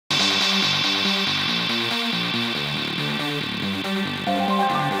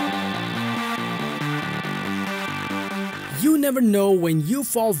never know when you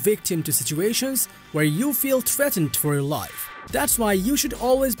fall victim to situations where you feel threatened for your life. That's why you should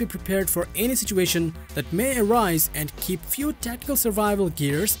always be prepared for any situation that may arise and keep few tactical survival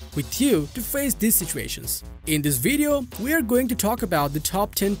gears with you to face these situations. In this video, we are going to talk about the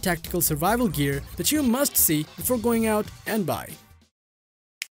top 10 tactical survival gear that you must see before going out and buy.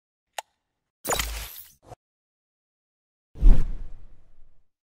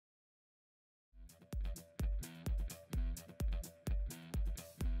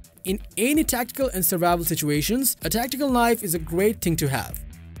 In any tactical and survival situations, a tactical knife is a great thing to have.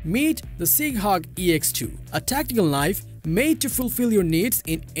 Meet the SIG HOGUE EX-02, a tactical knife made to fulfill your needs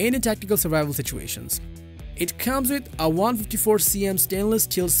in any tactical survival situations. It comes with a 154 cm stainless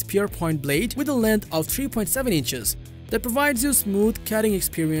steel spear point blade with a length of 3.7 inches that provides you smooth cutting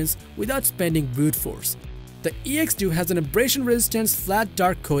experience without spending brute force. The EX-02 has an abrasion-resistant flat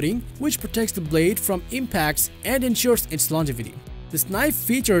dark coating which protects the blade from impacts and ensures its longevity. This knife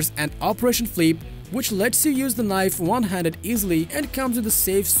features an operation flip which lets you use the knife one-handed easily and comes with a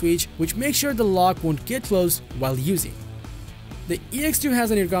safe switch which makes sure the lock won't get closed while using. The EX-02 has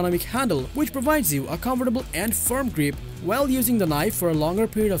an ergonomic handle which provides you a comfortable and firm grip while using the knife for a longer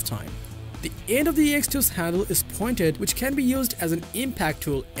period of time. The end of the EX-02's handle is pointed which can be used as an impact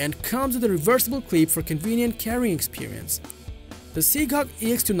tool and comes with a reversible clip for convenient carrying experience. The SIG HOGUE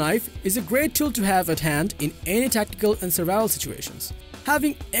EX-02 knife is a great tool to have at hand in any tactical and survival situations.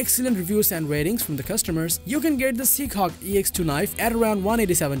 Having excellent reviews and ratings from the customers, you can get the SIG HOGUE EX-02 knife at around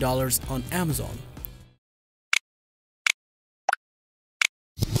 $187 on Amazon.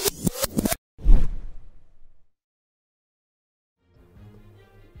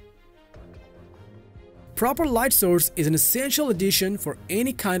 Proper light source is an essential addition for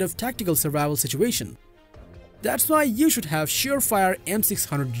any kind of tactical survival situation. That's why you should have SureFire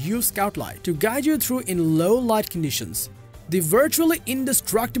M600U Scout Light to guide you through in low light conditions. The virtually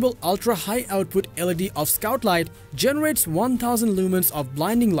indestructible ultra-high output LED of Scout Light generates 1000 lumens of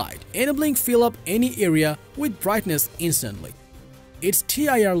blinding light, enabling fill up any area with brightness instantly. Its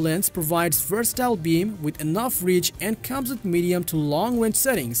TIR lens provides versatile beam with enough reach and comes with medium to long range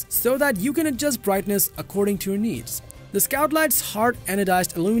settings so that you can adjust brightness according to your needs. The Scout Light's hard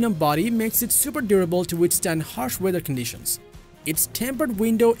anodized aluminum body makes it super durable to withstand harsh weather conditions. Its tempered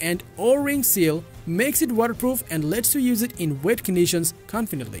window and O-ring seal makes it waterproof and lets you use it in wet conditions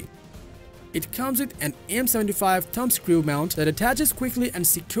confidently. It comes with an M75 thumb screw mount that attaches quickly and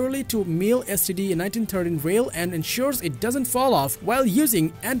securely to Miele STD 1913 rail and ensures it doesn't fall off while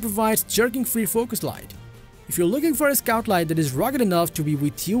using and provides jerking-free focus light. If you're looking for a Scout Light that is rugged enough to be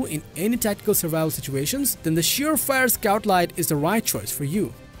with you in any tactical survival situations, then the SureFire Scout Light is the right choice for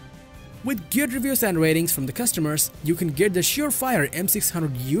you. With good reviews and ratings from the customers, you can get the SureFire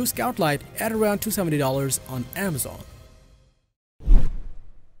M600U Scout Light at around $270 on Amazon.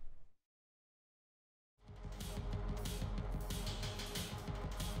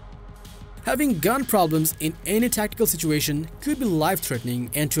 Having gun problems in any tactical situation could be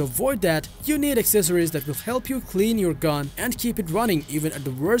life-threatening, and to avoid that, you need accessories that will help you clean your gun and keep it running even at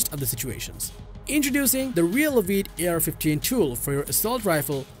the worst of the situations. Introducing the real Avid Ar15 tool for your assault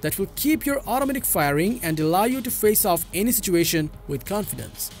rifle that will keep your automatic firing and allow you to face off any situation with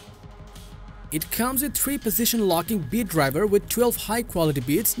confidence. It comes with 3 position locking bead driver with 12 high-quality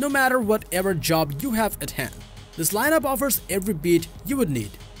beads no matter whatever job you have at hand. This lineup offers every bead you would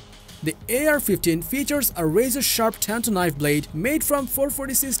need. The Ar15 features a razor-sharp Tanto knife blade made from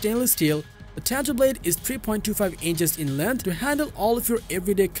 440C stainless steel. The Tanto blade is 3.25 inches in length to handle all of your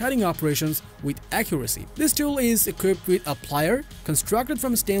everyday cutting operations with accuracy. This tool is equipped with a plier constructed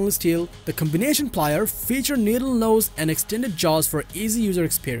from stainless steel. The combination plier features needle nose and extended jaws for easy user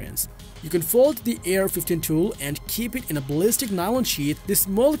experience. You can fold the Ar15 tool and keep it in a ballistic nylon sheath. This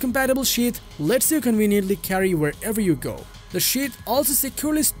mold-compatible sheath lets you conveniently carry wherever you go. The sheath also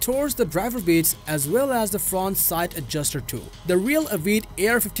securely stores the driver beads as well as the front sight adjuster tool. The real Avid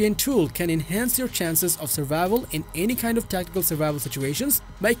Ar15 tool can enhance your chances of survival in any kind of tactical survival situations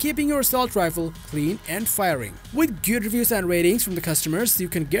by keeping your assault rifle clean and firing. With good reviews and ratings from the customers, you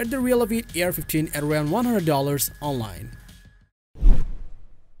can get the real Avid Ar15 at around $100 online.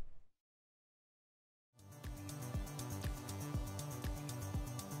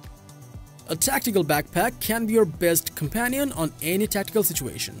 A tactical backpack can be your best companion on any tactical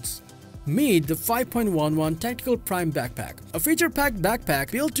situations. Meet the 5.11 Tactical Prime Backpack, a feature-packed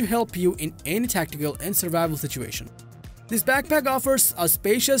backpack built to help you in any tactical and survival situation. This backpack offers a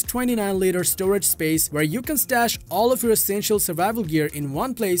spacious 29-liter storage space where you can stash all of your essential survival gear in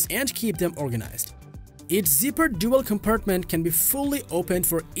one place and keep them organized. Its zippered dual compartment can be fully opened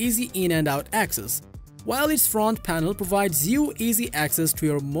for easy in and out access. while its front panel provides you easy access to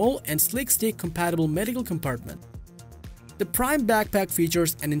your mole and slick stick compatible medical compartment. The Prime backpack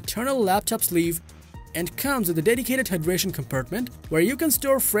features an internal laptop sleeve and comes with a dedicated hydration compartment where you can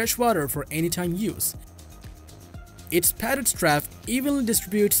store fresh water for anytime use. Its padded strap evenly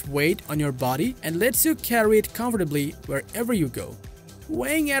distributes weight on your body and lets you carry it comfortably wherever you go.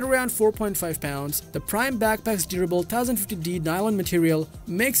 Weighing at around 4.5 pounds, the Prime backpack's durable 1050D nylon material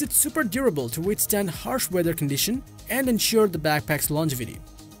makes it super durable to withstand harsh weather conditions and ensure the backpack's longevity.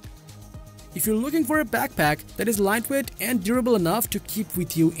 If you're looking for a backpack that is lightweight and durable enough to keep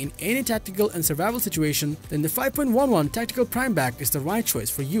with you in any tactical and survival situation, then the 5.11 Tactical Prime Bag is the right choice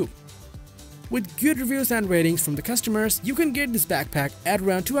for you. With good reviews and ratings from the customers, you can get this backpack at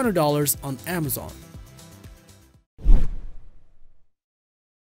around $200 on Amazon.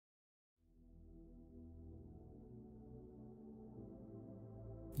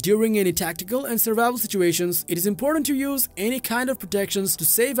 During any tactical and survival situations, it is important to use any kind of protections to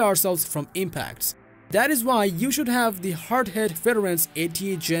save ourselves from impacts. That is why you should have the Hardhead Veterans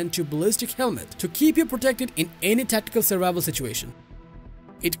ATE Gen 2 Ballistic Helmet to keep you protected in any tactical survival situation.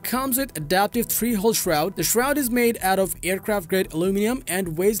 It comes with adaptive 3-hole shroud. The shroud is made out of aircraft-grade aluminum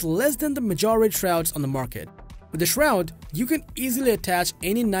and weighs less than the majority shrouds on the market. With the shroud, you can easily attach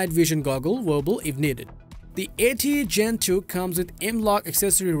any night vision goggle wearable if needed. The ATE Gen 2 comes with M-LOK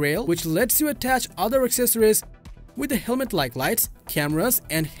accessory rail, which lets you attach other accessories with the helmet like lights, cameras,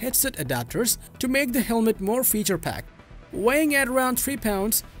 and headset adapters to make the helmet more feature-packed. Weighing at around 3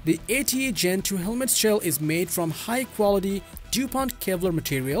 pounds, the ATE Gen 2 helmet shell is made from high-quality DuPont Kevlar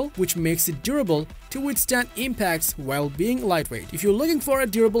material, which makes it durable to withstand impacts while being lightweight. If you're looking for a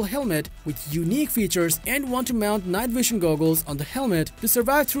durable helmet with unique features and want to mount night vision goggles on the helmet to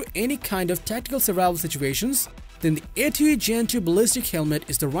survive through any kind of tactical survival situations, then the ATE Gen 2 Ballistic Helmet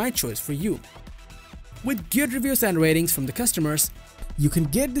is the right choice for you. With good reviews and ratings from the customers, you can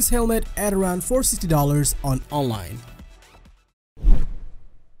get this helmet at around $460 on online.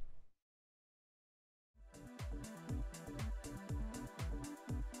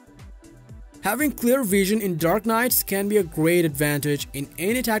 Having clear vision in dark nights can be a great advantage in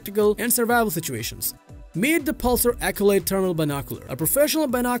any tactical and survival situations. Meet the Pulsar Accolade Thermal Binocular, a professional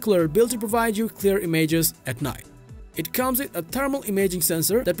binocular built to provide you clear images at night. It comes with a thermal imaging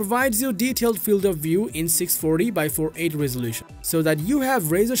sensor that provides you detailed field of view in 640 by 480 resolution, so that you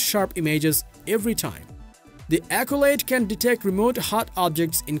have razor-sharp images every time. The Accolade can detect remote hot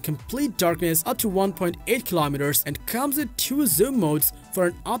objects in complete darkness up to 1.8 kilometers and comes with 2 zoom modes for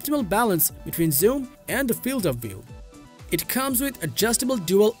an optimal balance between zoom and the field of view. It comes with adjustable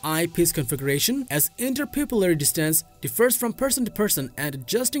dual eyepiece configuration, as interpupillary distance differs from person to person, and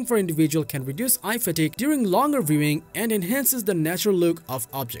adjusting for individual can reduce eye fatigue during longer viewing and enhances the natural look of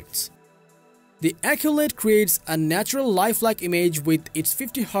objects. The Accolade creates a natural lifelike image with its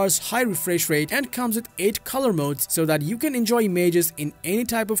 50 Hz high refresh rate and comes with 8 color modes so that you can enjoy images in any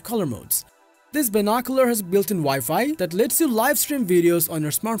type of color modes. This binocular has built-in Wi-Fi that lets you live stream videos on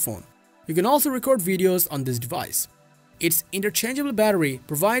your smartphone. You can also record videos on this device. Its interchangeable battery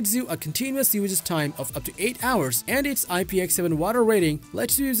provides you a continuous usage time of up to 8 hours, and its IPX7 water rating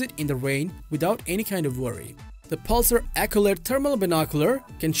lets you use it in the rain without any kind of worry. The Pulsar Accolade Thermal Binocular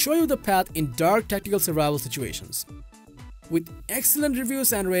can show you the path in dark tactical survival situations. With excellent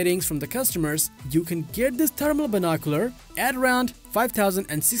reviews and ratings from the customers, you can get this thermal binocular at around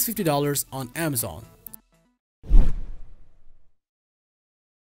 $5,650 on Amazon.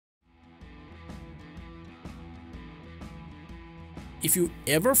 If you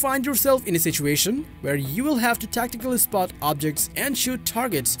ever find yourself in a situation where you will have to tactically spot objects and shoot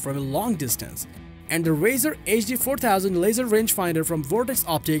targets from a long distance, and the Razer HD 4000 laser rangefinder from Vortex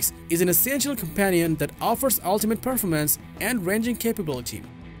Optics is an essential companion that offers ultimate performance and ranging capability.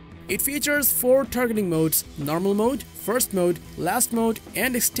 It features 4 targeting modes: normal mode, first mode, last mode,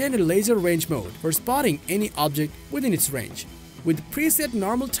 and extended laser range mode for spotting any object within its range. With preset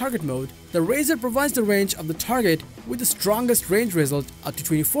normal target mode, the Razer provides the range of the target with the strongest range result up to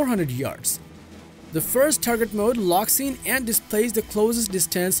 2400 yards. The first target mode locks in and displays the closest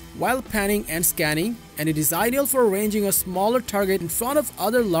distance while panning and scanning, and it is ideal for ranging a smaller target in front of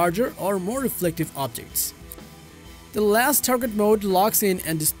other larger or more reflective objects. The last target mode locks in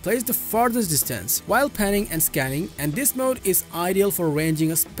and displays the farthest distance while panning and scanning, and this mode is ideal for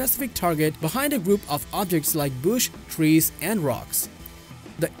ranging a specific target behind a group of objects like bush, trees, and rocks.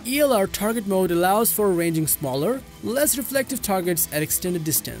 The ELR target mode allows for ranging smaller, less reflective targets at extended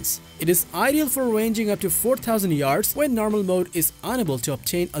distance. It is ideal for ranging up to 4000 yards when normal mode is unable to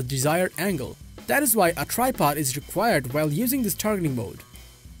obtain a desired angle. That is why a tripod is required while using this targeting mode.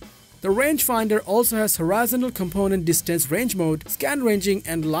 The rangefinder also has horizontal component distance range mode, scan ranging,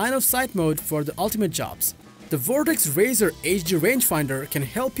 and line of sight mode for the ultimate jobs. The Vortex Razor HD rangefinder can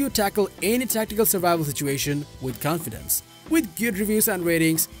help you tackle any tactical survival situation with confidence. With good reviews and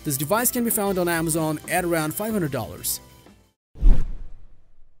ratings, this device can be found on Amazon at around $500.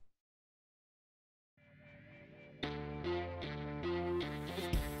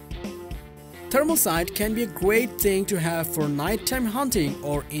 Thermal sight can be a great thing to have for nighttime hunting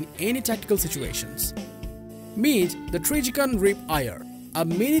or in any tactical situations. Meet the Trijicon RIP IR, a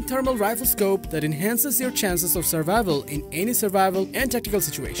mini thermal rifle scope that enhances your chances of survival in any survival and tactical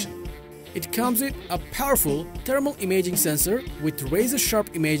situation. It comes with a powerful thermal imaging sensor with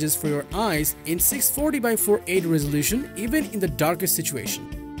razor-sharp images for your eyes in 640x480 resolution even in the darkest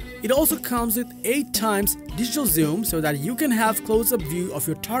situation. It also comes with 8x digital zoom so that you can have close-up view of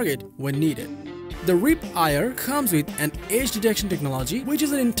your target when needed. The RIP IR comes with an edge detection technology, which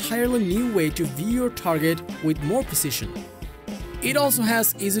is an entirely new way to view your target with more precision. It also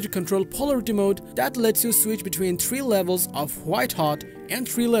has easy-to-control polarity mode that lets you switch between 3 levels of white-hot and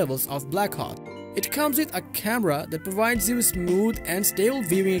 3 levels of black-hot. It comes with a camera that provides you a smooth and stable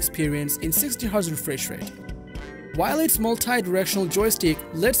viewing experience in 60Hz refresh rate, while its multi-directional joystick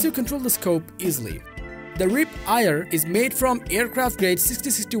lets you control the scope easily. The RIP IR is made from aircraft-grade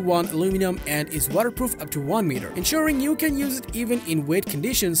 6061 aluminum and is waterproof up to 1 meter, ensuring you can use it even in wet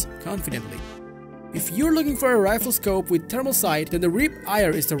conditions confidently. If you're looking for a rifle scope with thermal sight, then the RIP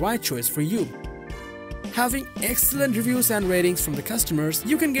IR is the right choice for you. Having excellent reviews and ratings from the customers,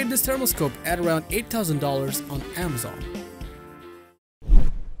 you can get this thermal scope at around $8,000 on Amazon.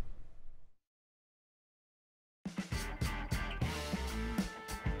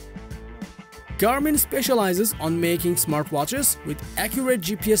 Garmin specializes on making smartwatches with accurate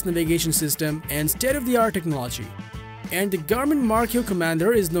GPS navigation system and state-of-the-art technology. And the Garmin MARQ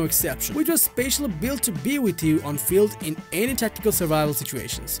Commander is no exception, which was specially built to be with you on field in any tactical survival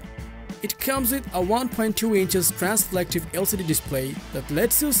situations. It comes with a 1.2 inches transflective LCD display that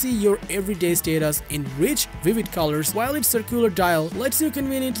lets you see your everyday status in rich, vivid colors, while its circular dial lets you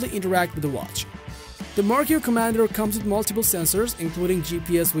conveniently interact with the watch. The MARQ Commander comes with multiple sensors including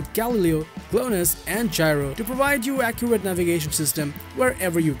GPS with Galileo, GLONASS, and gyro to provide you accurate navigation system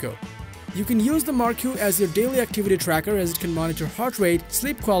wherever you go. You can use the MARQ as your daily activity tracker as it can monitor heart rate,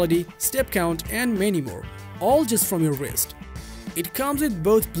 sleep quality, step count, and many more, all just from your wrist. It comes with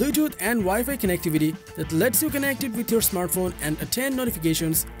both Bluetooth and Wi-Fi connectivity that lets you connect it with your smartphone and attend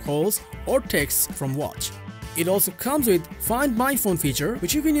notifications, calls, or texts from watch. It also comes with Find My Phone feature,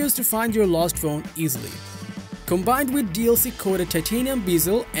 which you can use to find your lost phone easily. Combined with DLC-coated titanium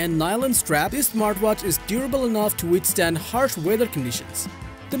bezel and nylon strap, this smartwatch is durable enough to withstand harsh weather conditions.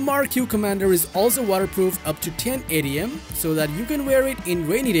 The MARQ Commander is also waterproof up to 10 ATM so that you can wear it in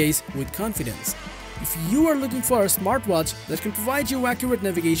rainy days with confidence. If you are looking for a smartwatch that can provide you accurate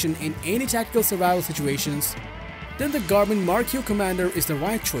navigation in any tactical survival situations, then the Garmin MARQ Commander is the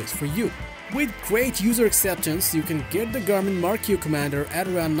right choice for you. With great user acceptance, you can get the Garmin MARQ Commander at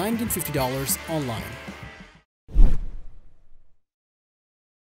around $1950 online.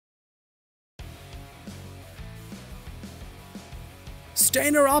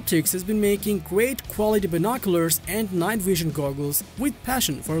 Steiner Optics has been making great quality binoculars and night vision goggles with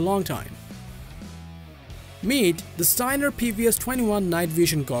passion for a long time. Meet the Steiner PVS-21 night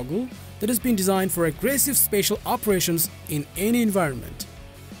vision goggle that has been designed for aggressive spatial operations in any environment.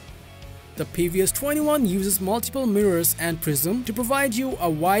 The PVS-21 uses multiple mirrors and prism to provide you a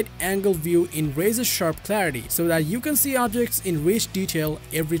wide-angle view in razor-sharp clarity so that you can see objects in rich detail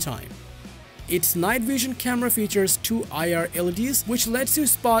every time. Its night vision camera features 2 IR LEDs which lets you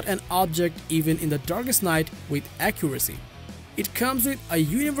spot an object even in the darkest night with accuracy. It comes with a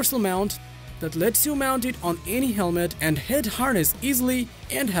universal mount that lets you mount it on any helmet and head harness easily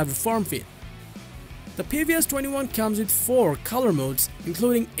and have a firm fit. The PVS-21 comes with 4 color modes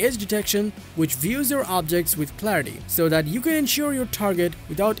including edge detection, which views your objects with clarity so that you can ensure your target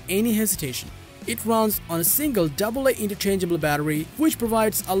without any hesitation. It runs on a single AA interchangeable battery which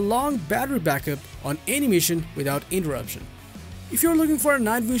provides a long battery backup on any mission without interruption. If you're looking for a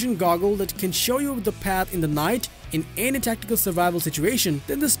night vision goggle that can show you the path in the night in any tactical survival situation,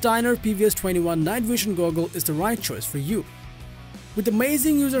 then the Steiner PVS-21 night vision goggle is the right choice for you. With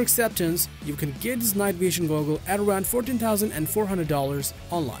amazing user acceptance, you can get this night vision goggle at around $14,400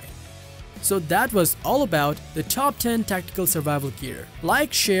 online. So that was all about the top 10 tactical survival gear.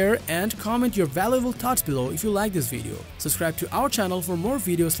 Like, share, and comment your valuable thoughts below if you like this video. Subscribe to our channel for more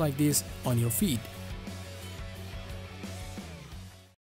videos like this on your feed.